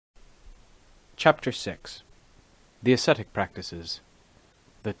Chapter 6. The Ascetic Practices.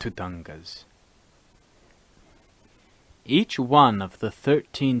 The Dhutangas. Each one of the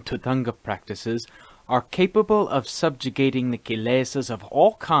 13 Dhutanga practices are capable of subjugating the kilesas of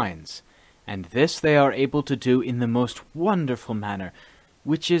all kinds, and this they are able to do in the most wonderful manner,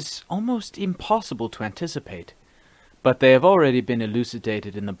 which is almost impossible to anticipate. But they have already been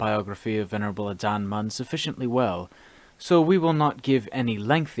elucidated in the biography of Venerable Ajaan Mun sufficiently well, so we will not give any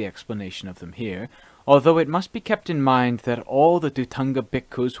lengthy explanation of them here, although it must be kept in mind that all the Dhutanga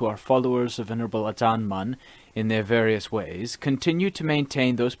Bhikkhus who are followers of Venerable Ajaan Mun in their various ways continue to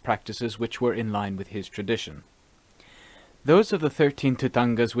maintain those practices which were in line with his tradition. Those of the 13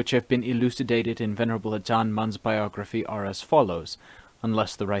 Dhutangas which have been elucidated in Venerable Ajaan Mun's biography are as follows,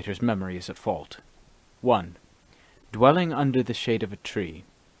 unless the writer's memory is at fault. 1. Dwelling under the shade of a tree.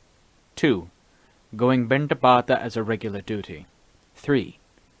 2. Going piṇḍapāta as a regular duty. 3.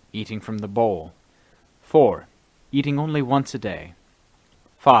 Eating from the bowl. 4. Eating only once a day.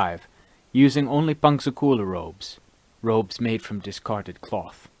 5. Using only pangsakula robes made from discarded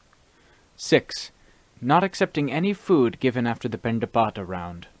cloth. 6. Not accepting any food given after the piṇḍapāta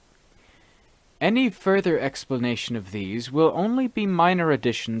round. Any further explanation of these will only be minor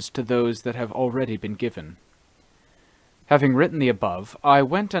additions to those that have already been given. Having written the above, I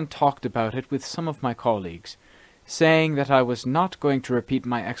went and talked about it with some of my colleagues, saying that I was not going to repeat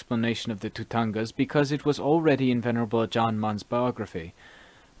my explanation of the Dhutangas because it was already in Venerable Ajaan Mun's biography,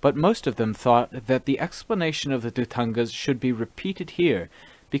 but most of them thought that the explanation of the Dhutangas should be repeated here,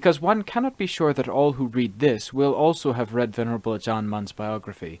 because one cannot be sure that all who read this will also have read Venerable Ajaan Mun's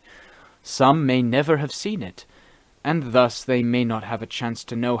biography. Some may never have seen it, and thus they may not have a chance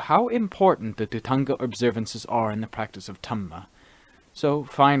to know how important the Dhutanga observances are in the practice of Dhamma. So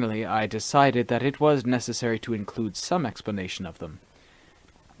finally I decided that it was necessary to include some explanation of them.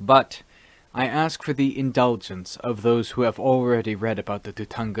 But I ask for the indulgence of those who have already read about the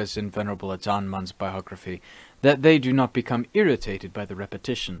Dhutangas in Venerable Ajaan Mun's biography, that they do not become irritated by the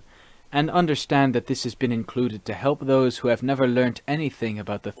repetition, and understand that this has been included to help those who have never learnt anything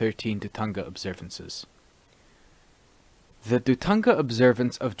about the 13 Dhutanga observances. The Dhutanga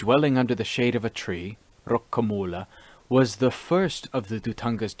observance of dwelling under the shade of a tree, Rukkamula, was the first of the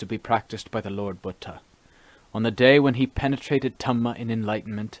Dhutangas to be practiced by the Lord Buddha. On the day when he penetrated Dhamma in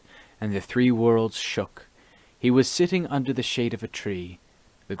enlightenment, and the 3 worlds shook, he was sitting under the shade of a tree,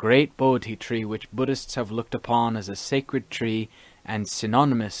 the great Bodhi tree which Buddhists have looked upon as a sacred tree and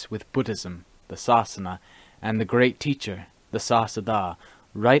synonymous with Buddhism, the Sasana, and the great teacher, the Sasada,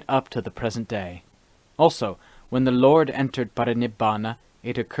 right up to the present day. Also, when the Lord entered Parinibbana,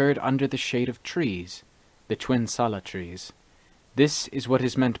 it occurred under the shade of trees, the twin Sala trees. This is what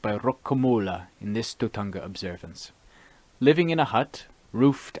is meant by Rukkamula in this Dhutanga observance. Living in a hut,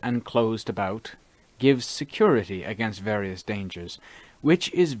 roofed and closed about, gives security against various dangers,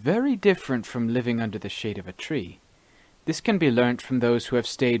 which is very different from living under the shade of a tree. This can be learnt from those who have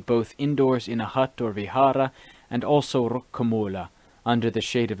stayed both indoors in a hut or vihara, and also Rukkamula, under the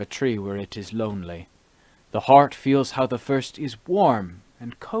shade of a tree where it is lonely. The heart feels how the first is warm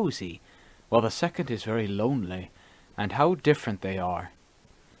and cozy, while the second is very lonely, and how different they are.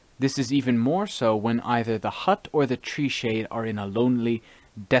 This is even more so when either the hut or the tree shade are in a lonely,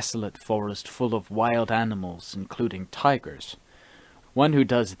 desolate forest full of wild animals, including tigers. One who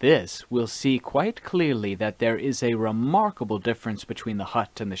does this will see quite clearly that there is a remarkable difference between the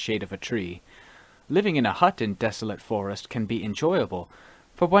hut and the shade of a tree. Living in a hut in desolate forest can be enjoyable,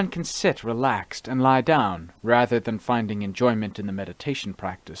 for one can sit relaxed and lie down, rather than finding enjoyment in the meditation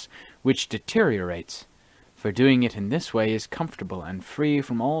practice, which deteriorates, for doing it in this way is comfortable and free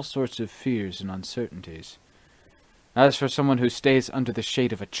from all sorts of fears and uncertainties. As for someone who stays under the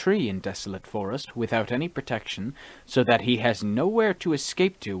shade of a tree in desolate forest, without any protection, so that he has nowhere to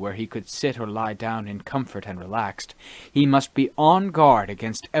escape to where he could sit or lie down in comfort and relaxed, he must be on guard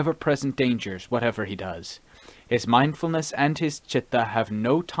against ever-present dangers, whatever he does. His mindfulness and his citta have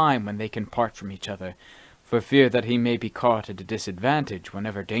no time when they can part from each other, for fear that he may be caught at a disadvantage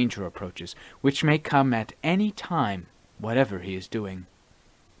whenever danger approaches, which may come at any time, whatever he is doing.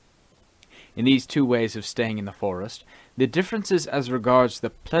 In these 2 ways of staying in the forest, the differences as regards the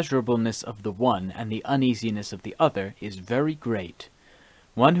pleasurableness of the one and the uneasiness of the other is very great.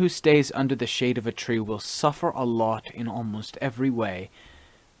 One who stays under the shade of a tree will suffer a lot in almost every way,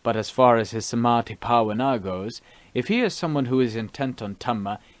 but as far as his samadhi bhavana goes, if he is someone who is intent on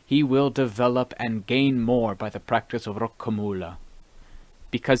Dhamma, he will develop and gain more by the practice of Rukkamula,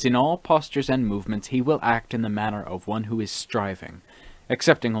 because in all postures and movements he will act in the manner of one who is striving,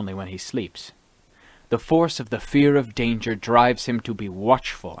 excepting only when he sleeps. The force of the fear of danger drives him to be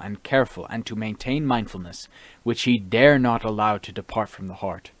watchful and careful and to maintain mindfulness, which he dare not allow to depart from the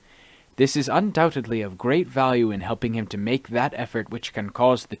heart. This is undoubtedly of great value in helping him to make that effort which can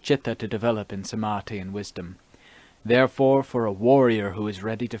cause the chitta to develop in samadhi and wisdom. Therefore, for a warrior who is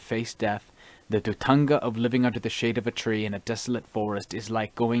ready to face death, the Dhutanga of living under the shade of a tree in a desolate forest is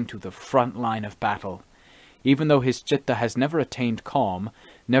like going to the front line of battle. Even though his chitta has never attained calm,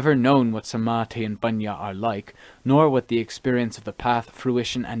 never known what samadhi and paññā are like, nor what the experience of the path,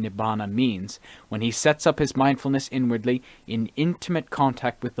 fruition, and nibbana means, when he sets up his mindfulness inwardly, in intimate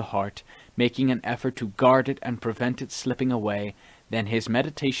contact with the heart, making an effort to guard it and prevent it slipping away, then his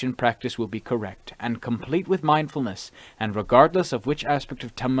meditation practice will be correct and complete with mindfulness, and regardless of which aspect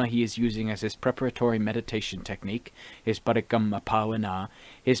of Dhamma he is using as his preparatory meditation technique, his parikamma bhavana,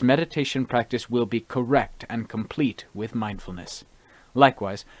 his meditation practice will be correct and complete with mindfulness.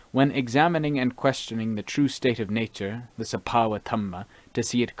 Likewise, when examining and questioning the true state of nature, the sabhava Dhamma, to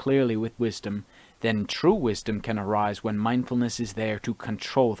see it clearly with wisdom, then true wisdom can arise when mindfulness is there to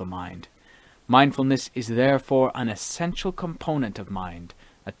control the mind. Mindfulness is therefore an essential component of mind,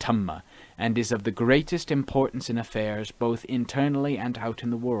 a Dhamma, and is of the greatest importance in affairs both internally and out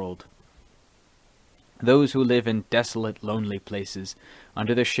in the world. Those who live in desolate, lonely places,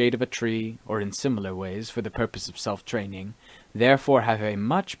 under the shade of a tree, or in similar ways for the purpose of self-training, therefore have a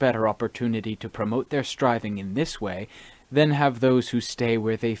much better opportunity to promote their striving in this way than have those who stay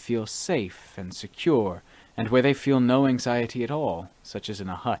where they feel safe and secure, and where they feel no anxiety at all, such as in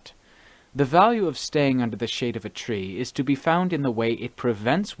a hut. The value of staying under the shade of a tree is to be found in the way it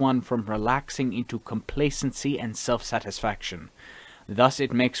prevents one from relaxing into complacency and self-satisfaction. Thus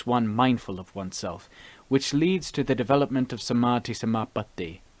it makes one mindful of oneself, which leads to the development of samadhi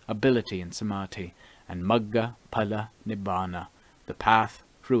samapatti, ability in samadhi, and magga, phala, nibbana, the path,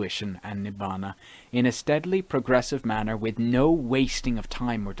 fruition, and nibbana, in a steadily progressive manner with no wasting of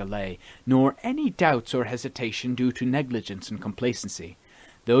time or delay, nor any doubts or hesitation due to negligence and complacency.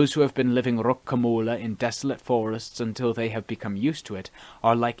 Those who have been living rukkamula in desolate forests until they have become used to it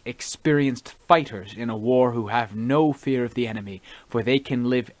are like experienced fighters in a war who have no fear of the enemy, for they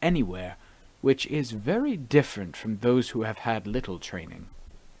can live anywhere, which is very different from those who have had little training.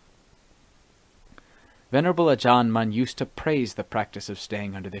 Venerable Ajaan Mun used to praise the practice of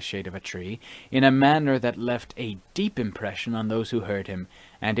staying under the shade of a tree in a manner that left a deep impression on those who heard him,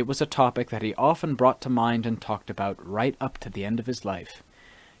 and it was a topic that he often brought to mind and talked about right up to the end of his life.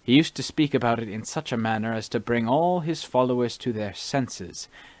 He used to speak about it in such a manner as to bring all his followers to their senses,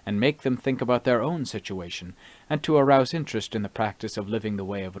 and make them think about their own situation, and to arouse interest in the practice of living the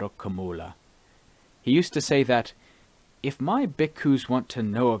way of rukkamula. He used to say that, if my bhikkhus want to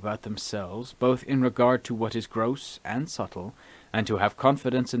know about themselves, both in regard to what is gross and subtle, and to have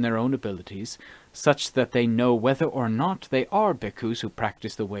confidence in their own abilities, such that they know whether or not they are bhikkhus who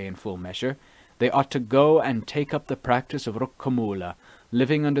practice the way in full measure, they ought to go and take up the practice of rukkamula,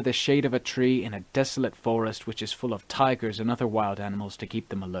 living under the shade of a tree in a desolate forest which is full of tigers and other wild animals to keep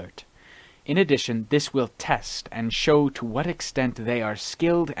them alert. In addition, this will test and show to what extent they are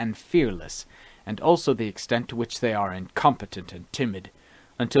skilled and fearless, and also the extent to which they are incompetent and timid,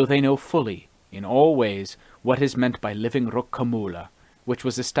 until they know fully, in all ways, what is meant by living rukkamula, which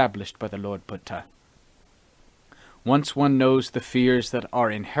was established by the Lord Buddha. Once one knows the fears that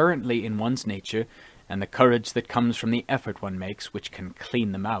are inherently in one's nature, and the courage that comes from the effort one makes, which can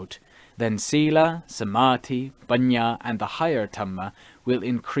clean them out, then sila, samadhi, paññā, and the higher Dhamma will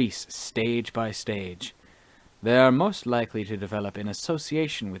increase stage by stage. They are most likely to develop in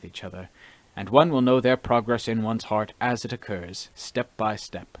association with each other, and one will know their progress in one's heart as it occurs, step by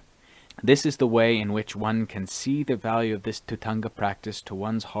step. This is the way in which one can see the value of this Dhutanga practice to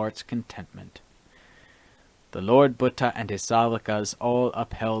one's heart's contentment. The Lord Buddha and his Sāvakas all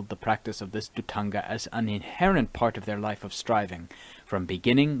upheld the practice of this Dhutanga as an inherent part of their life of striving, from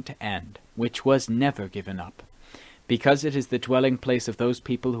beginning to end, which was never given up. Because it is the dwelling place of those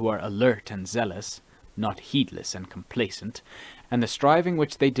people who are alert and zealous, not heedless and complacent, and the striving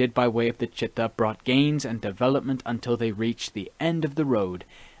which they did by way of the chitta brought gains and development until they reached the end of the road,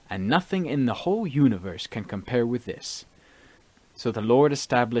 and nothing in the whole universe can compare with this. So the Lord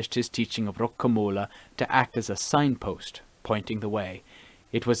established his teaching of rukkamula to act as a signpost, pointing the way.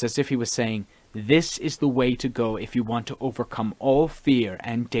 It was as if he was saying, this is the way to go if you want to overcome all fear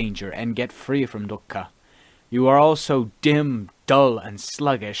and danger and get free from dukkha. You are all so dim, dull, and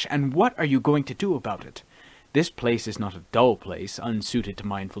sluggish, and what are you going to do about it? This place is not a dull place, unsuited to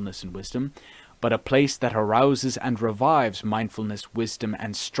mindfulness and wisdom, but a place that arouses and revives mindfulness, wisdom,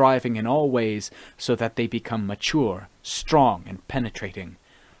 and striving in all ways so that they become mature, strong, and penetrating.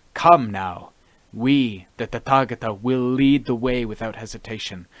 Come now, We, the Tathagata, will lead the way without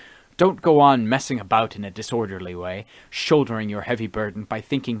hesitation. Don't go on messing about in a disorderly way, shouldering your heavy burden by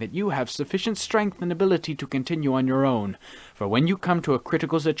thinking that you have sufficient strength and ability to continue on your own. For when you come to a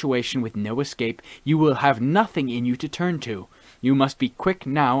critical situation with no escape, you will have nothing in you to turn to. You must be quick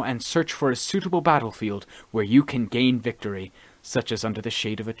now and search for a suitable battlefield where you can gain victory, such as under the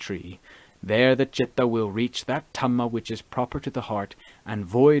shade of a tree. There the citta will reach that Dhamma which is proper to the heart, and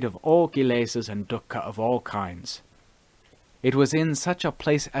void of all kilesas and dukkha of all kinds. It was in such a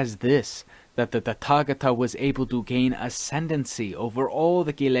place as this that the Tathagata was able to gain ascendancy over all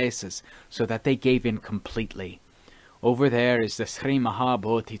the kilesas, so that they gave in completely. Over there is the Sri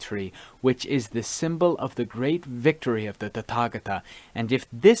Mahabodhi tree, which is the symbol of the great victory of the Tathagata, and if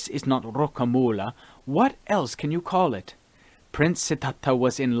this is not Rokamula, what else can you call it? Prince Siddhartha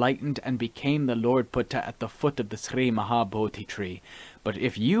was enlightened and became the Lord Buddha at the foot of the Sri Mahabodhi tree. But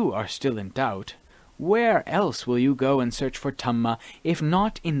if you are still in doubt, where else will you go and search for Dhamma, if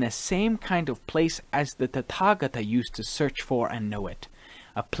not in the same kind of place as the Tathagata used to search for and know it?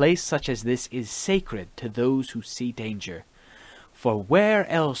 A place such as this is sacred to those who see danger. For where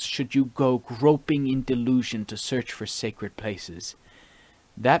else should you go groping in delusion to search for sacred places?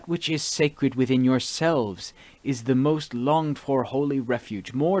 That which is sacred within yourselves is the most longed-for holy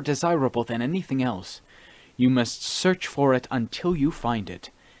refuge, more desirable than anything else. You must search for it until you find it,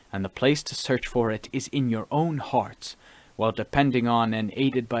 and the place to search for it is in your own hearts, while depending on and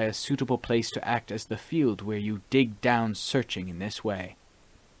aided by a suitable place to act as the field where you dig down searching in this way.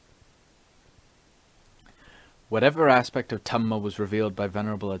 Whatever aspect of Dhamma was revealed by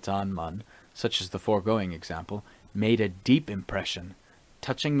Venerable Ajaan Mun, such as the foregoing example, made a deep impression,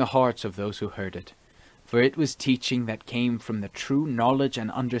 touching the hearts of those who heard it, for it was teaching that came from the true knowledge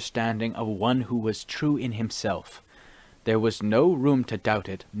and understanding of one who was true in himself. There was no room to doubt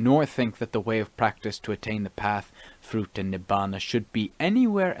it, nor think that the way of practice to attain the path, fruit, and nibbana should be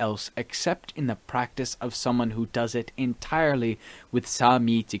anywhere else except in the practice of someone who does it entirely with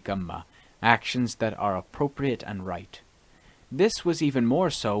samitikamma, actions that are appropriate and right. This was even more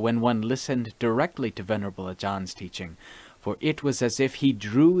so when one listened directly to Venerable Ajaan's teaching, for it was as if he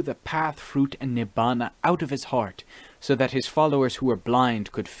drew the path, fruit, and nibbana out of his heart, so that his followers who were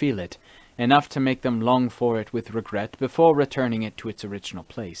blind could feel it, enough to make them long for it with regret before returning it to its original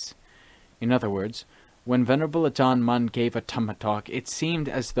place. In other words, when Venerable Ajaan Mun gave a Dhamma talk, it seemed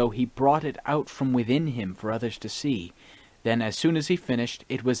as though he brought it out from within him for others to see. Then, as soon as he finished,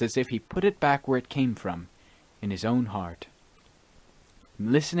 it was as if he put it back where it came from, in his own heart.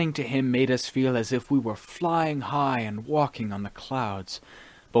 Listening to him made us feel as if we were flying high and walking on the clouds.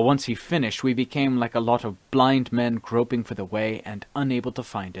 But once he finished, we became like a lot of blind men groping for the way and unable to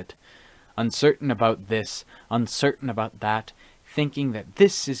find it. Uncertain about this, uncertain about that, thinking that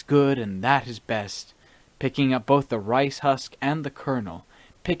this is good and that is best, picking up both the rice husk and the kernel,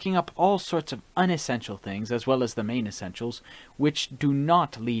 picking up all sorts of unessential things as well as the main essentials, which do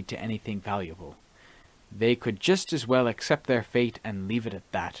not lead to anything valuable. They could just as well accept their fate and leave it at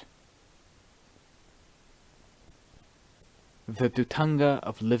that. The Dhutanga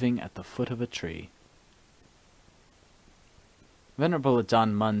of living at the foot of a tree. Venerable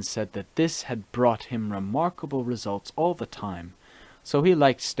Ajaan Mun said that this had brought him remarkable results all the time, so he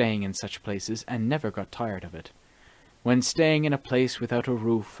liked staying in such places and never got tired of it. When staying in a place without a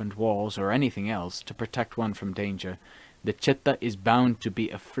roof and walls or anything else to protect one from danger, the citta is bound to be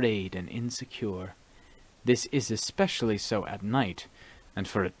afraid and insecure. This is especially so at night, and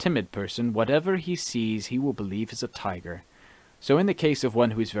for a timid person, whatever he sees he will believe is a tiger. So in the case of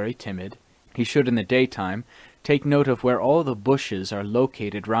one who is very timid, he should in the daytime take note of where all the bushes are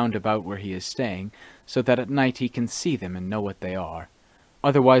located round about where he is staying, so that at night he can see them and know what they are.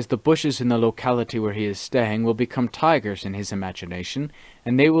 Otherwise the bushes in the locality where he is staying will become tigers in his imagination,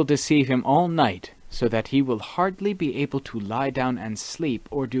 and they will deceive him all night, so that he will hardly be able to lie down and sleep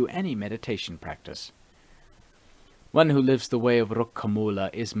or do any meditation practice. One who lives the way of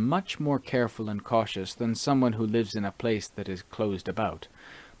Rukkamula is much more careful and cautious than someone who lives in a place that is closed about,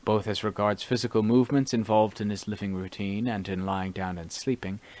 both as regards physical movements involved in his living routine and in lying down and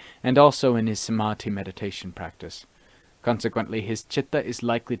sleeping, and also in his samadhi meditation practice. Consequently, his citta is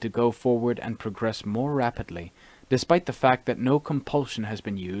likely to go forward and progress more rapidly, despite the fact that no compulsion has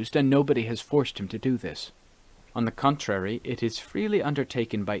been used and nobody has forced him to do this. On the contrary, it is freely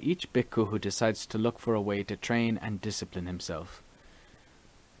undertaken by each bhikkhu who decides to look for a way to train and discipline himself.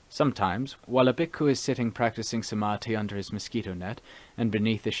 Sometimes, while a bhikkhu is sitting practicing samadhi under his mosquito net and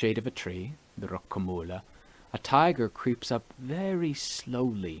beneath the shade of a tree, the Rukkamula, a tiger creeps up very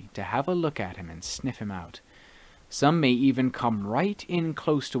slowly to have a look at him and sniff him out. Some may even come right in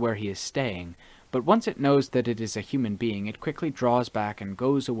close to where he is staying, but once it knows that it is a human being, it quickly draws back and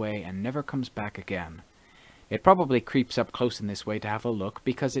goes away and never comes back again. It probably creeps up close in this way to have a look,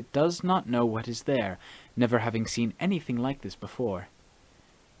 because it does not know what is there, never having seen anything like this before.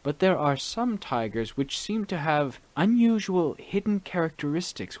 But there are some tigers which seem to have unusual hidden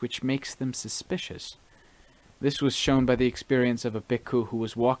characteristics which makes them suspicious. This was shown by the experience of a bhikkhu who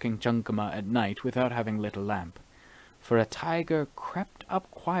was walking Jangama at night without having lit a lamp. For a tiger crept up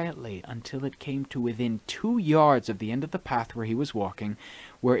quietly until it came to within 2 yards of the end of the path where he was walking,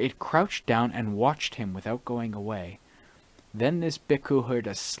 where it crouched down and watched him without going away. Then this bhikkhu heard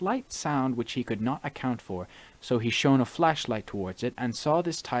a slight sound which he could not account for, so he shone a flashlight towards it, and saw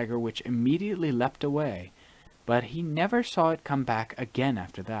this tiger, which immediately leapt away. But he never saw it come back again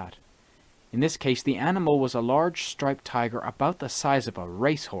after that. In this case the animal was a large striped tiger about the size of a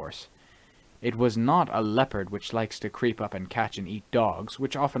racehorse. It was not a leopard which likes to creep up and catch and eat dogs,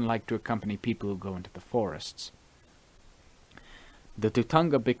 which often like to accompany people who go into the forests. The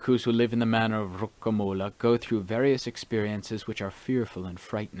Dhutanga Bhikkhus who live in the manner of Rukkamula go through various experiences which are fearful and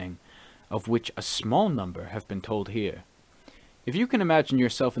frightening, of which a small number have been told here. If you can imagine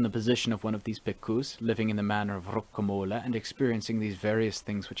yourself in the position of one of these bhikkhus, living in the manner of Rukkamula and experiencing these various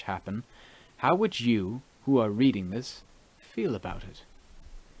things which happen, how would you, who are reading this, feel about it?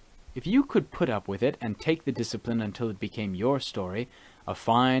 If you could put up with it and take the discipline until it became your story, a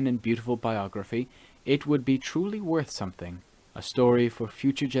fine and beautiful biography, it would be truly worth something, a story for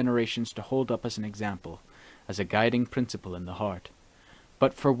future generations to hold up as an example, as a guiding principle in the heart.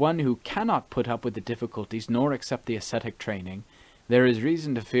 But for one who cannot put up with the difficulties nor accept the ascetic training, there is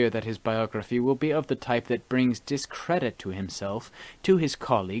reason to fear that his biography will be of the type that brings discredit to himself, to his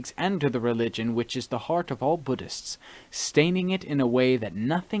colleagues, and to the religion which is the heart of all Buddhists, staining it in a way that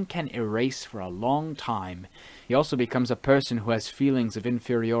nothing can erase for a long time. He also becomes a person who has feelings of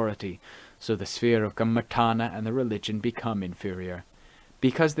inferiority, so the sphere of Kammatthana and the religion become inferior,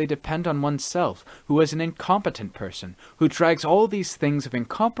 because they depend on oneself, who is an incompetent person, who drags all these things of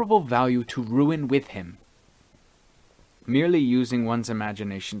incomparable value to ruin with him. Merely using one's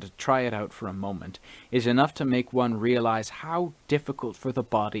imagination to try it out for a moment is enough to make one realize how difficult for the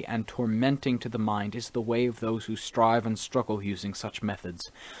body and tormenting to the mind is the way of those who strive and struggle using such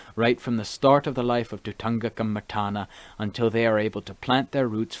methods, right from the start of the life of Dhutanga Kammatthana until they are able to plant their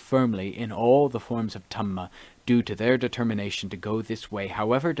roots firmly in all the forms of Dhamma, due to their determination to go this way,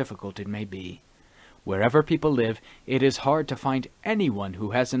 however difficult it may be. Wherever people live, it is hard to find anyone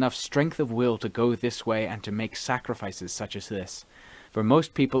who has enough strength of will to go this way and to make sacrifices such as this, for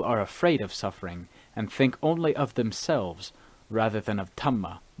most people are afraid of suffering, and think only of themselves, rather than of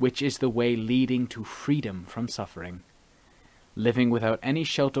Dhamma, which is the way leading to freedom from suffering. Living without any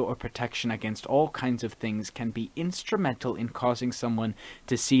shelter or protection against all kinds of things can be instrumental in causing someone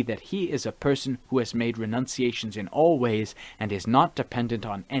to see that he is a person who has made renunciations in all ways and is not dependent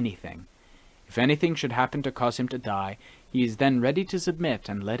on anything. If anything should happen to cause him to die, he is then ready to submit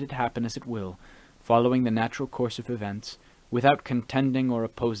and let it happen as it will, following the natural course of events, without contending or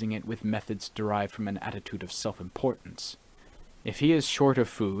opposing it with methods derived from an attitude of self-importance. If he is short of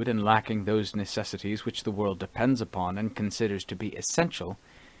food and lacking those necessities which the world depends upon and considers to be essential,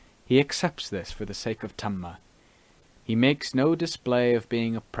 he accepts this for the sake of Dhamma. He makes no display of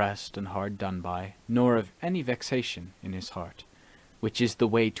being oppressed and hard done by, nor of any vexation in his heart, which is the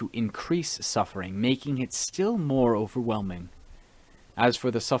way to increase suffering, making it still more overwhelming. As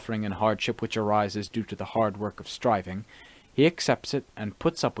for the suffering and hardship which arises due to the hard work of striving, he accepts it and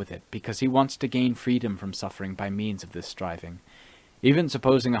puts up with it because he wants to gain freedom from suffering by means of this striving. Even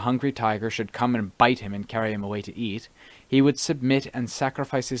supposing a hungry tiger should come and bite him and carry him away to eat, he would submit and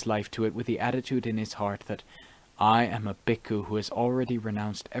sacrifice his life to it with the attitude in his heart that, I am a bhikkhu who has already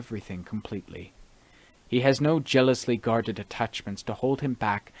renounced everything completely. He has no jealously guarded attachments to hold him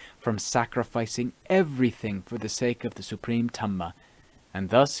back from sacrificing everything for the sake of the supreme Dhamma, and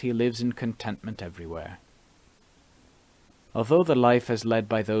thus he lives in contentment everywhere. Although the life as led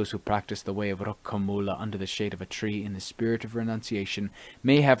by those who practice the way of Rukkamula under the shade of a tree in the spirit of renunciation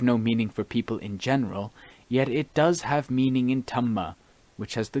may have no meaning for people in general, yet it does have meaning in Dhamma,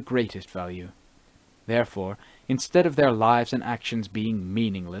 which has the greatest value. Therefore, instead of their lives and actions being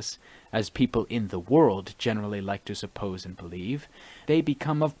meaningless, as people in the world generally like to suppose and believe, they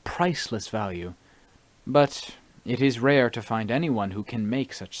become of priceless value. But it is rare to find anyone who can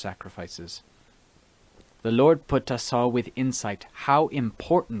make such sacrifices. The Lord Buddha saw with insight how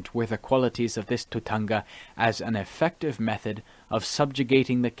important were the qualities of this Dhutanga as an effective method of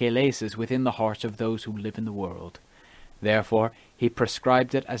subjugating the kilesas within the hearts of those who live in the world. Therefore, he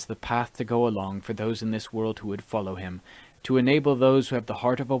prescribed it as the path to go along for those in this world who would follow him, to enable those who have the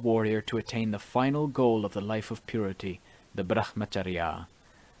heart of a warrior to attain the final goal of the life of purity, the Brahmacharya.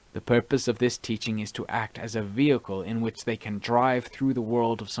 The purpose of this teaching is to act as a vehicle in which they can drive through the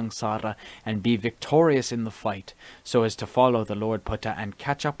world of samsara and be victorious in the fight, so as to follow the Lord Buddha and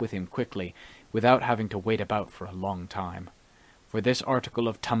catch up with him quickly, without having to wait about for a long time. For this article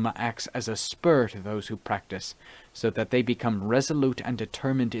of Dhamma acts as a spur to those who practice, so that they become resolute and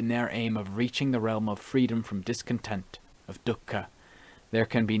determined in their aim of reaching the realm of freedom from discontent, of dukkha. There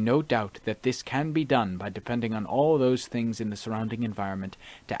can be no doubt that this can be done by depending on all those things in the surrounding environment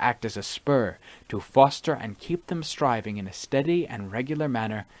to act as a spur, to foster and keep them striving in a steady and regular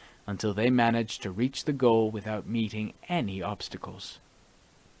manner until they manage to reach the goal without meeting any obstacles.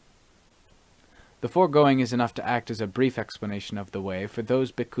 The foregoing is enough to act as a brief explanation of the way for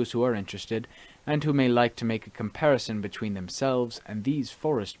those bhikkhus who are interested, and who may like to make a comparison between themselves and these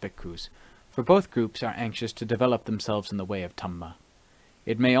forest bhikkhus, for both groups are anxious to develop themselves in the way of Dhamma.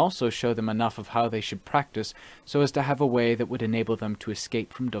 It may also show them enough of how they should practice so as to have a way that would enable them to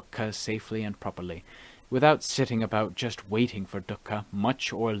escape from dukkha safely and properly, without sitting about just waiting for dukkha,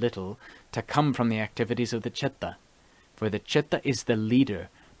 much or little, to come from the activities of the citta. For the citta is the leader,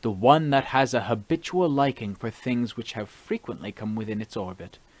 the one that has a habitual liking for things which have frequently come within its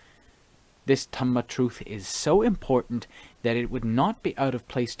orbit. This Dhamma truth is so important that it would not be out of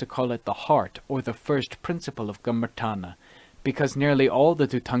place to call it the heart or the first principle of Kammartana, because nearly all the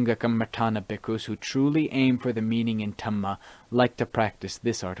Dhutanga Kammartana bhikkhus who truly aim for the meaning in Dhamma like to practice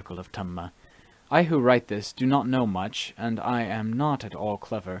this article of Dhamma. I who write this do not know much, and I am not at all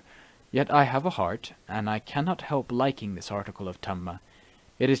clever, yet I have a heart, and I cannot help liking this article of Dhamma.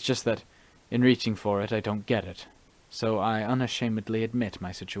 It is just that, in reaching for it, I don't get it, so I unashamedly admit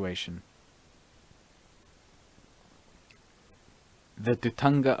my situation. The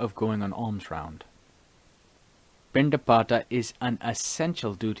Dhutanga of going on alms round. Piṇḍapāta is an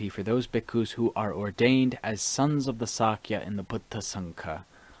essential duty for those bhikkhus who are ordained as sons of the Sakya in the Buddha Sangha,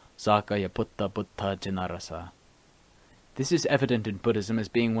 Sakaya Putta Buddha Jinarasa. This is evident in Buddhism as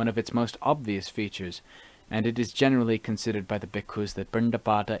being one of its most obvious features, and it is generally considered by the bhikkhus that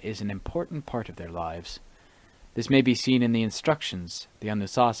Piṇḍapāta is an important part of their lives. This may be seen in the instructions, the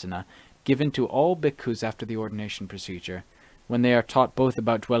Anusasana, given to all bhikkhus after the ordination procedure, when they are taught both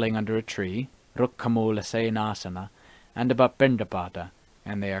about dwelling under a tree, Rukkhamula Sayanasana, and about Piṇḍapāta,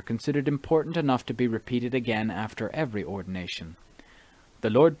 and they are considered important enough to be repeated again after every ordination. The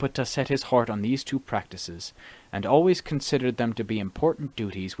Lord Buddha set his heart on these two practices, and always considered them to be important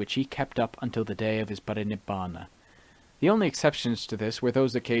duties which he kept up until the day of his parinibbana. The only exceptions to this were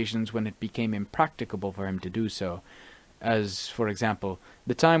those occasions when it became impracticable for him to do so, as, for example,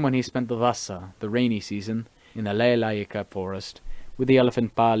 the time when he spent the Vasa, the rainy season, in the Lelayika forest, with the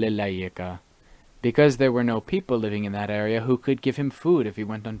elephant Pa Lelayika, because there were no people living in that area who could give him food if he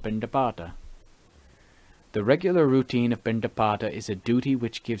went on Piṇḍapāta. The regular routine of Piṇḍapāta is a duty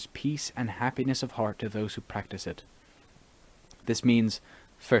which gives peace and happiness of heart to those who practice it. This means,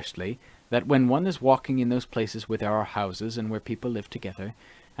 firstly, that when one is walking in those places where there are houses and where people live together,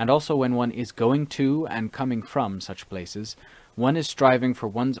 and also when one is going to and coming from such places, one is striving for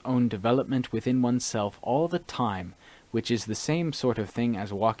one's own development within oneself all the time, which is the same sort of thing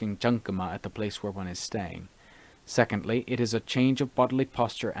as walking jankama at the place where one is staying. Secondly, it is a change of bodily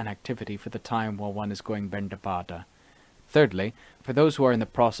posture and activity for the time while one is going Piṇḍapāta. Thirdly, for those who are in the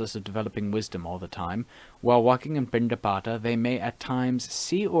process of developing wisdom all the time, while walking in Piṇḍapāta they may at times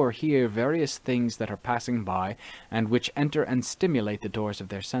see or hear various things that are passing by and which enter and stimulate the doors of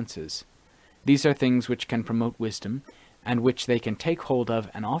their senses. These are things which can promote wisdom, and which they can take hold of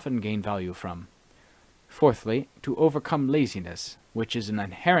and often gain value from. Fourthly, to overcome laziness, which is an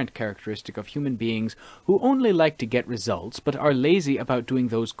inherent characteristic of human beings who only like to get results but are lazy about doing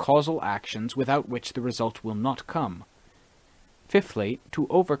those causal actions without which the result will not come. Fifthly, to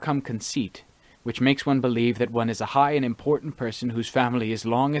overcome conceit, which makes one believe that one is a high and important person whose family is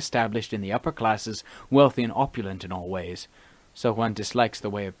long established in the upper classes, wealthy and opulent in all ways, so one dislikes the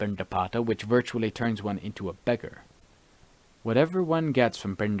way of Piṇḍapāta, which virtually turns one into a beggar. Whatever one gets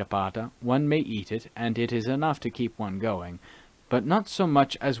from Piṇḍapāta, one may eat it, and it is enough to keep one going, but not so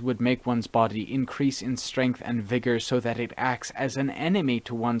much as would make one's body increase in strength and vigor so that it acts as an enemy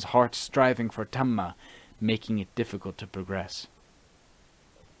to one's heart striving for Dhamma, making it difficult to progress.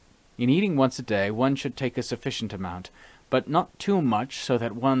 In eating once a day, one should take a sufficient amount, but not too much so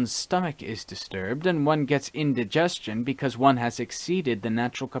that one's stomach is disturbed and one gets indigestion because one has exceeded the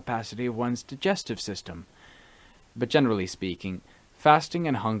natural capacity of one's digestive system. But generally speaking, fasting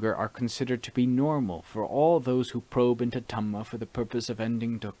and hunger are considered to be normal for all those who probe into Dhamma for the purpose of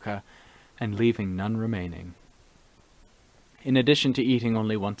ending dukkha and leaving none remaining. In addition to eating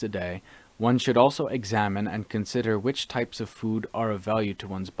only once a day, one should also examine and consider which types of food are of value to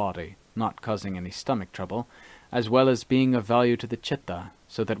one's body, not causing any stomach trouble, as well as being of value to the chitta,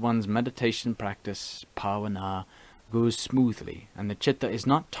 so that one's meditation practice, bhavana, goes smoothly, and the chitta is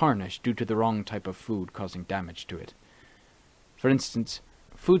not tarnished due to the wrong type of food causing damage to it. For instance,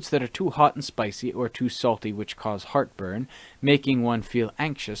 foods that are too hot and spicy or too salty which cause heartburn, making one feel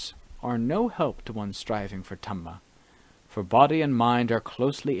anxious, are no help to one striving for Dhamma. For body and mind are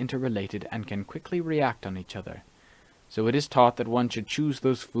closely interrelated and can quickly react on each other. So it is taught that one should choose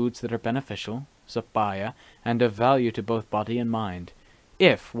those foods that are beneficial, sappaya, and of value to both body and mind,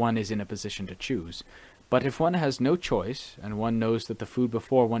 if one is in a position to choose. But if one has no choice, and one knows that the food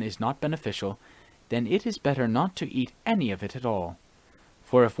before one is not beneficial, then it is better not to eat any of it at all.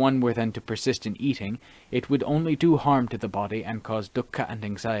 For if one were then to persist in eating, it would only do harm to the body and cause dukkha and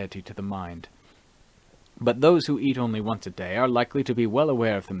anxiety to the mind. But those who eat only once a day are likely to be well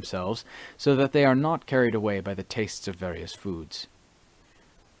aware of themselves, so that they are not carried away by the tastes of various foods.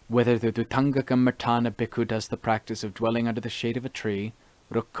 Whether the Dhutanga Bhikkhus does the practice of dwelling under the shade of a tree,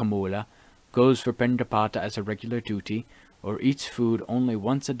 rukkamula, goes for piṇḍapāta as a regular duty, or eats food only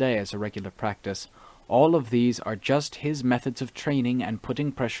once a day as a regular practice, all of these are just his methods of training and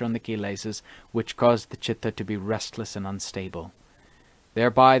putting pressure on the kilesas which cause the chitta to be restless and unstable.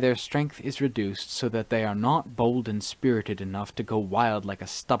 Thereby their strength is reduced so that they are not bold and spirited enough to go wild like a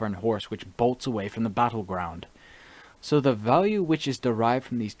stubborn horse which bolts away from the battleground. So the value which is derived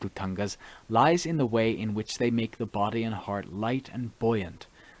from these Dhutangas lies in the way in which they make the body and heart light and buoyant,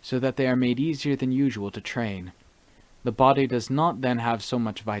 so that they are made easier than usual to train. The body does not then have so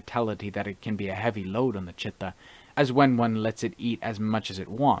much vitality that it can be a heavy load on the chitta, as when one lets it eat as much as it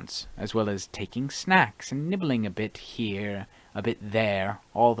wants, as well as taking snacks and nibbling a bit here, a bit there,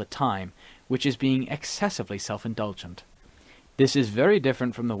 all the time, which is being excessively self-indulgent. This is very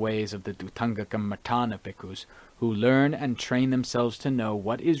different from the ways of the Dhutanga Bhikkhus, who learn and train themselves to know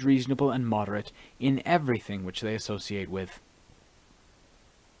what is reasonable and moderate in everything which they associate with.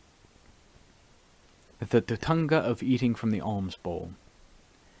 The Dhutanga of eating from the alms bowl.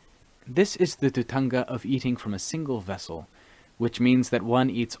 This is the Dhutanga of eating from a single vessel, which means that one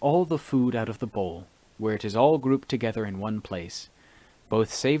eats all the food out of the bowl, where it is all grouped together in one place.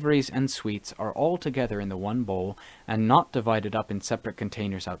 Both savories and sweets are all together in the one bowl, and not divided up in separate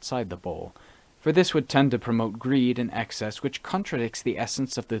containers outside the bowl, for this would tend to promote greed and excess, which contradicts the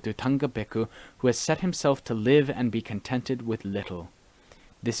essence of the Dhutanga Bhikkhu who has set himself to live and be contented with little.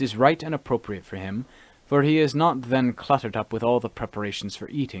 This is right and appropriate for him, for he is not then cluttered up with all the preparations for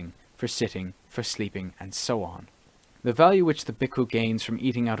eating, for sitting, for sleeping, and so on. The value which the bhikkhu gains from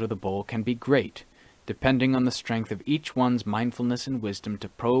eating out of the bowl can be great, depending on the strength of each one's mindfulness and wisdom to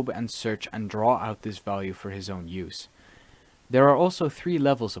probe and search and draw out this value for his own use. There are also 3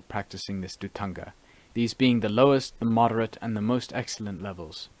 levels of practicing this Dhutanga, these being the lowest, the moderate, and the most excellent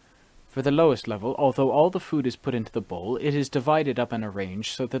levels. For the lowest level, although all the food is put into the bowl, it is divided up and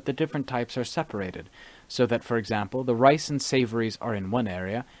arranged so that the different types are separated, so that, for example, the rice and savories are in one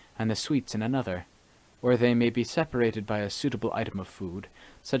area, and the sweets in another. Or they may be separated by a suitable item of food,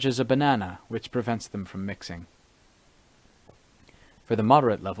 such as a banana, which prevents them from mixing. For the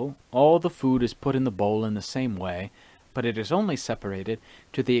moderate level, all the food is put in the bowl in the same way, but it is only separated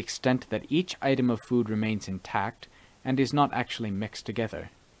to the extent that each item of food remains intact and is not actually mixed together.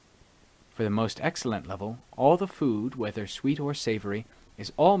 For the most excellent level, all the food, whether sweet or savory,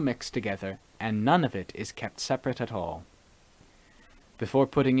 is all mixed together, and none of it is kept separate at all. Before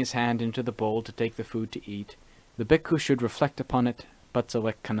putting his hand into the bowl to take the food to eat, the bhikkhu should reflect upon it,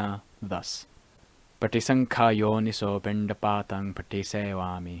 patsavekkhana, thus, Patisankhayo niso piṇḍapātaṃ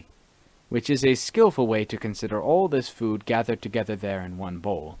patisevāmi, which is a skillful way to consider all this food gathered together there in one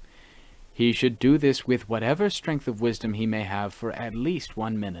bowl. He should do this with whatever strength of wisdom he may have for at least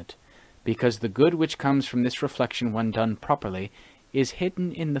 1 minute, because the good which comes from this reflection when done properly is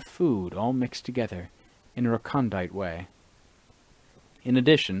hidden in the food all mixed together, in a recondite way. In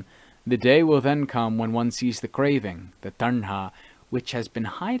addition, the day will then come when one sees the craving, the tanha, which has been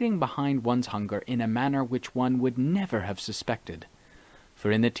hiding behind one's hunger in a manner which one would never have suspected.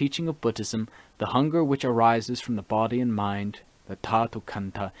 For in the teaching of Buddhism, the hunger which arises from the body and mind, the dhatu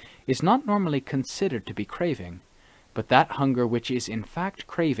kantha, is not normally considered to be craving, but that hunger which is in fact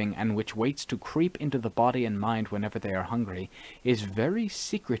craving and which waits to creep into the body and mind whenever they are hungry is very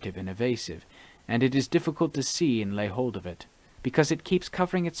secretive and evasive, and it is difficult to see and lay hold of it, because it keeps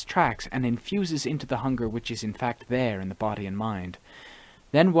covering its tracks and infuses into the hunger which is in fact there in the body and mind.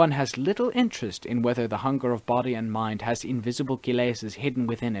 Then one has little interest in whether the hunger of body and mind has invisible kilesas hidden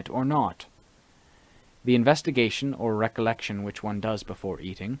within it or not. The investigation or recollection which one does before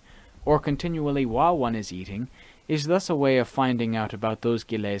eating, or continually while one is eating, is thus a way of finding out about those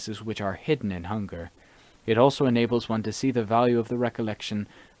kilesas which are hidden in hunger. It also enables one to see the value of the recollection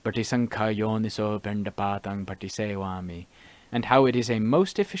Patisankayoniso Piṇḍapātaṃ Patisevami, and how it is a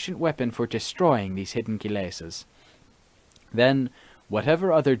most efficient weapon for destroying these hidden kilesas. Then,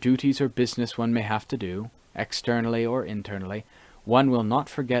 whatever other duties or business one may have to do, externally or internally, one will not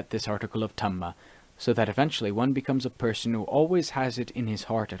forget this article of Dhamma, so that eventually one becomes a person who always has it in his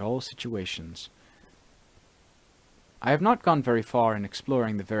heart at all situations. I have not gone very far in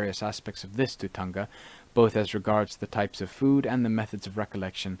exploring the various aspects of this Dhutanga, both as regards the types of food and the methods of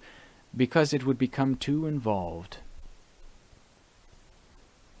recollection, because it would become too involved.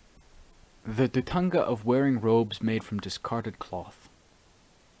 The Dhutanga of wearing robes made from discarded cloth.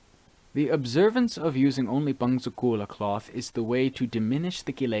 The observance of using only Bhaṅsukula cloth is the way to diminish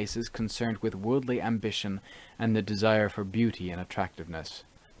the kilesas concerned with worldly ambition and the desire for beauty and attractiveness.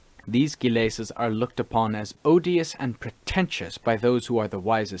 These kilesas are looked upon as odious and pretentious by those who are the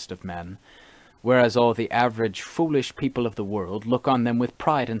wisest of men, whereas all the average foolish people of the world look on them with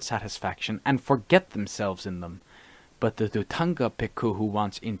pride and satisfaction and forget themselves in them. But the Dhutanga Bhikkhu who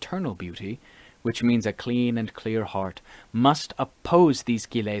wants internal beauty, which means a clean and clear heart, must oppose these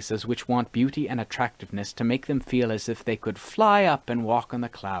kilesas which want beauty and attractiveness to make them feel as if they could fly up and walk on the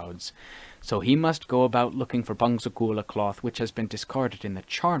clouds. So he must go about looking for Bhaṅsukula cloth which has been discarded in the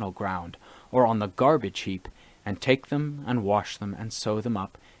charnel ground, or on the garbage heap, and take them and wash them and sew them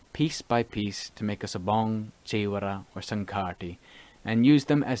up, piece by piece, to make a sabong, jivara, or sankarti, and use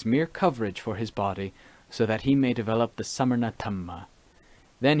them as mere coverage for his body, so that he may develop the samarna Dhamma.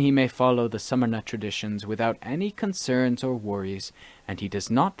 Then he may follow the samarna traditions without any concerns or worries, and he does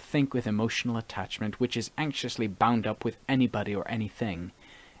not think with emotional attachment which is anxiously bound up with anybody or anything,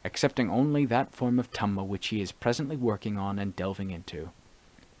 accepting only that form of Dhamma which he is presently working on and delving into.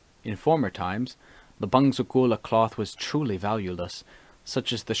 In former times, the Bhaṅsukula cloth was truly valueless,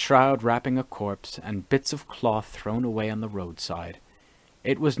 such as the shroud wrapping a corpse and bits of cloth thrown away on the roadside.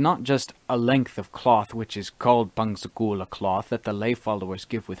 It was not just a length of cloth which is called Bhaṅsukula cloth that the lay followers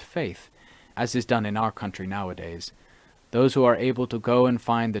give with faith, as is done in our country nowadays. Those who are able to go and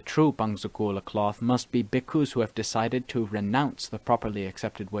find the true Bhaṅsukula cloth must be bhikkhus who have decided to renounce the properly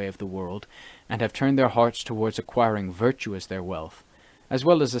accepted way of the world, and have turned their hearts towards acquiring virtue as their wealth, as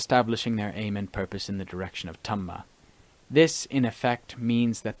well as establishing their aim and purpose in the direction of Dhamma. This, in effect,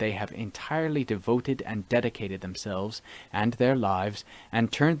 means that they have entirely devoted and dedicated themselves and their lives,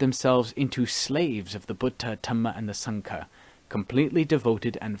 and turned themselves into slaves of the Buddha, Dhamma, and the Sangha, completely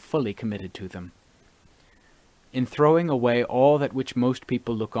devoted and fully committed to them. In throwing away all that which most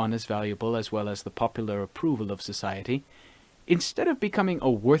people look on as valuable, as well as the popular approval of society, instead of becoming a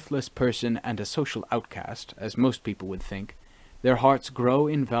worthless person and a social outcast, as most people would think, their hearts grow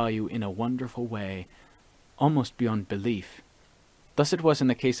in value in a wonderful way, almost beyond belief. Thus it was in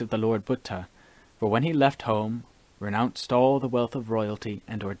the case of the Lord Buddha, for when he left home, renounced all the wealth of royalty,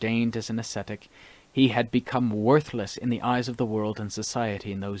 and ordained as an ascetic, he had become worthless in the eyes of the world and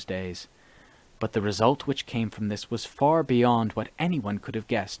society in those days. But the result which came from this was far beyond what anyone could have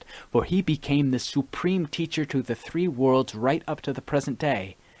guessed, for he became the supreme teacher to the three worlds right up to the present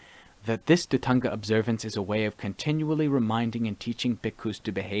day. That this Dhutanga observance is a way of continually reminding and teaching bhikkhus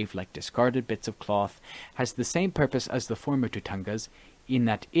to behave like discarded bits of cloth has the same purpose as the former Dhutangas, in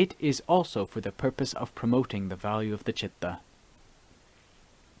that it is also for the purpose of promoting the value of the citta.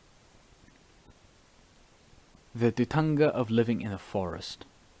 The Dhutanga of living in a forest.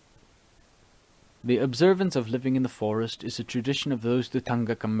 The observance of living in the forest is a tradition of those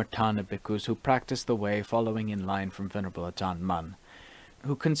Dhutanga Kammartana bhikkhus who practice the way following in line from Venerable Ajaan Mun,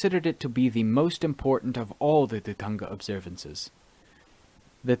 who considered it to be the most important of all the Dhutanga observances.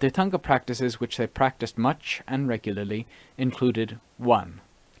 The Dhutanga practices which they practiced much and regularly included 1.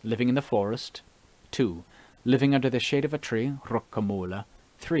 Living in the forest, 2. Living under the shade of a tree, Rukkamula,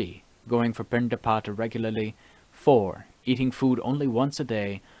 3. Going for piṇḍapāta regularly, 4. Eating food only once a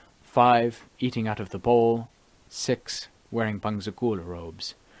day, 5. Eating out of the bowl, 6. Wearing Bhaṅsukula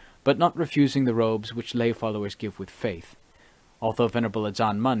robes, but not refusing the robes which lay followers give with faith, although Venerable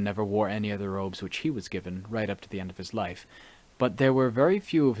Ajaan Mun never wore any of the robes which he was given right up to the end of his life, but there were very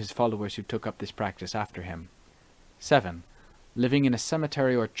few of his followers who took up this practice after him. 7. Living in a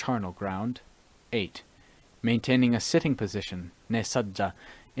cemetery or charnel ground. 8. Maintaining a sitting position, nesajja,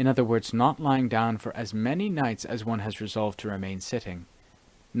 in other words, not lying down for as many nights as one has resolved to remain sitting.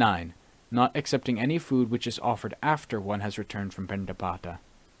 9. Not accepting any food which is offered after one has returned from piṇḍapāta.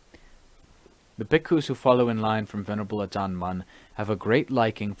 The bhikkhus who follow in line from Venerable Ajaan Mun have a great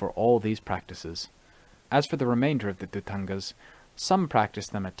liking for all these practices. As for the remainder of the Dhutangas, some practice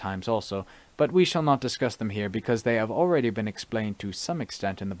them at times also, but we shall not discuss them here because they have already been explained to some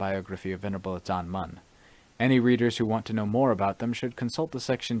extent in the biography of Venerable Ajaan Mun. Any readers who want to know more about them should consult the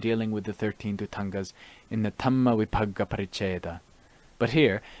section dealing with the 13 Dhutangas in the Dhamma Vibhagga Paricheda. But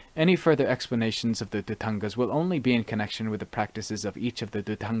here, any further explanations of the Dhutangas will only be in connection with the practices of each of the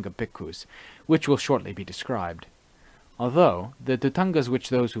Dhutanga Bhikkhus, which will shortly be described. Although the Dhutangas which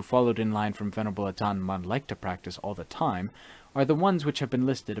those who followed in line from Venerable Ajaan Mun like to practice all the time are the ones which have been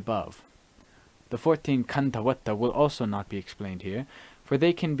listed above. The 14 piṇḍapāta will also not be explained here, for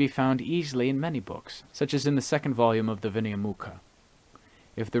they can be found easily in many books, such as in the second volume of the Vinayamukha.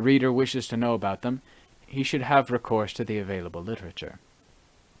 If the reader wishes to know about them, he should have recourse to the available literature.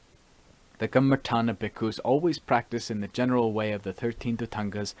 The Kammartana Bhikkhus always practice in the general way of the 13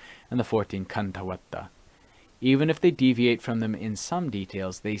 Dhutangas and the 14 piṇḍapāta. Even if they deviate from them in some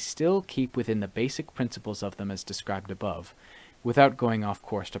details, they still keep within the basic principles of them as described above, without going off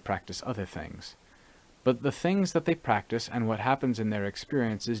course to practice other things. But the things that they practice and what happens in their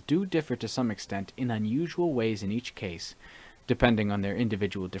experiences do differ to some extent in unusual ways in each case, depending on their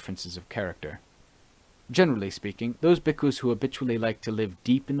individual differences of character. Generally speaking, those bhikkhus who habitually like to live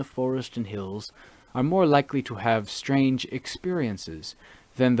deep in the forest and hills are more likely to have strange experiences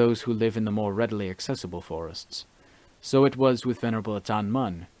than those who live in the more readily accessible forests. So it was with Venerable Ajaan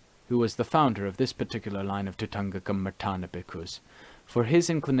Mun, who was the founder of this particular line of Dhutanga Kammartana Bhikkhus, for his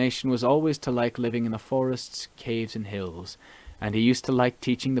inclination was always to like living in the forests, caves, and hills, and he used to like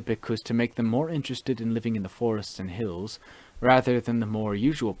teaching the bhikkhus to make them more interested in living in the forests and hills, rather than the more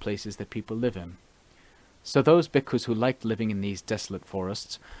usual places that people live in. So those bhikkhus who liked living in these desolate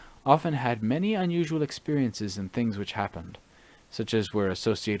forests often had many unusual experiences and things which happened, such as were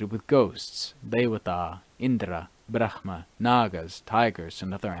associated with ghosts, Devata, Indra, Brahma, Nagas, tigers,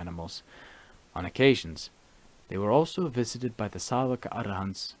 and other animals. On occasions, they were also visited by the Savaka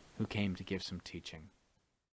Arahants who came to give some teaching.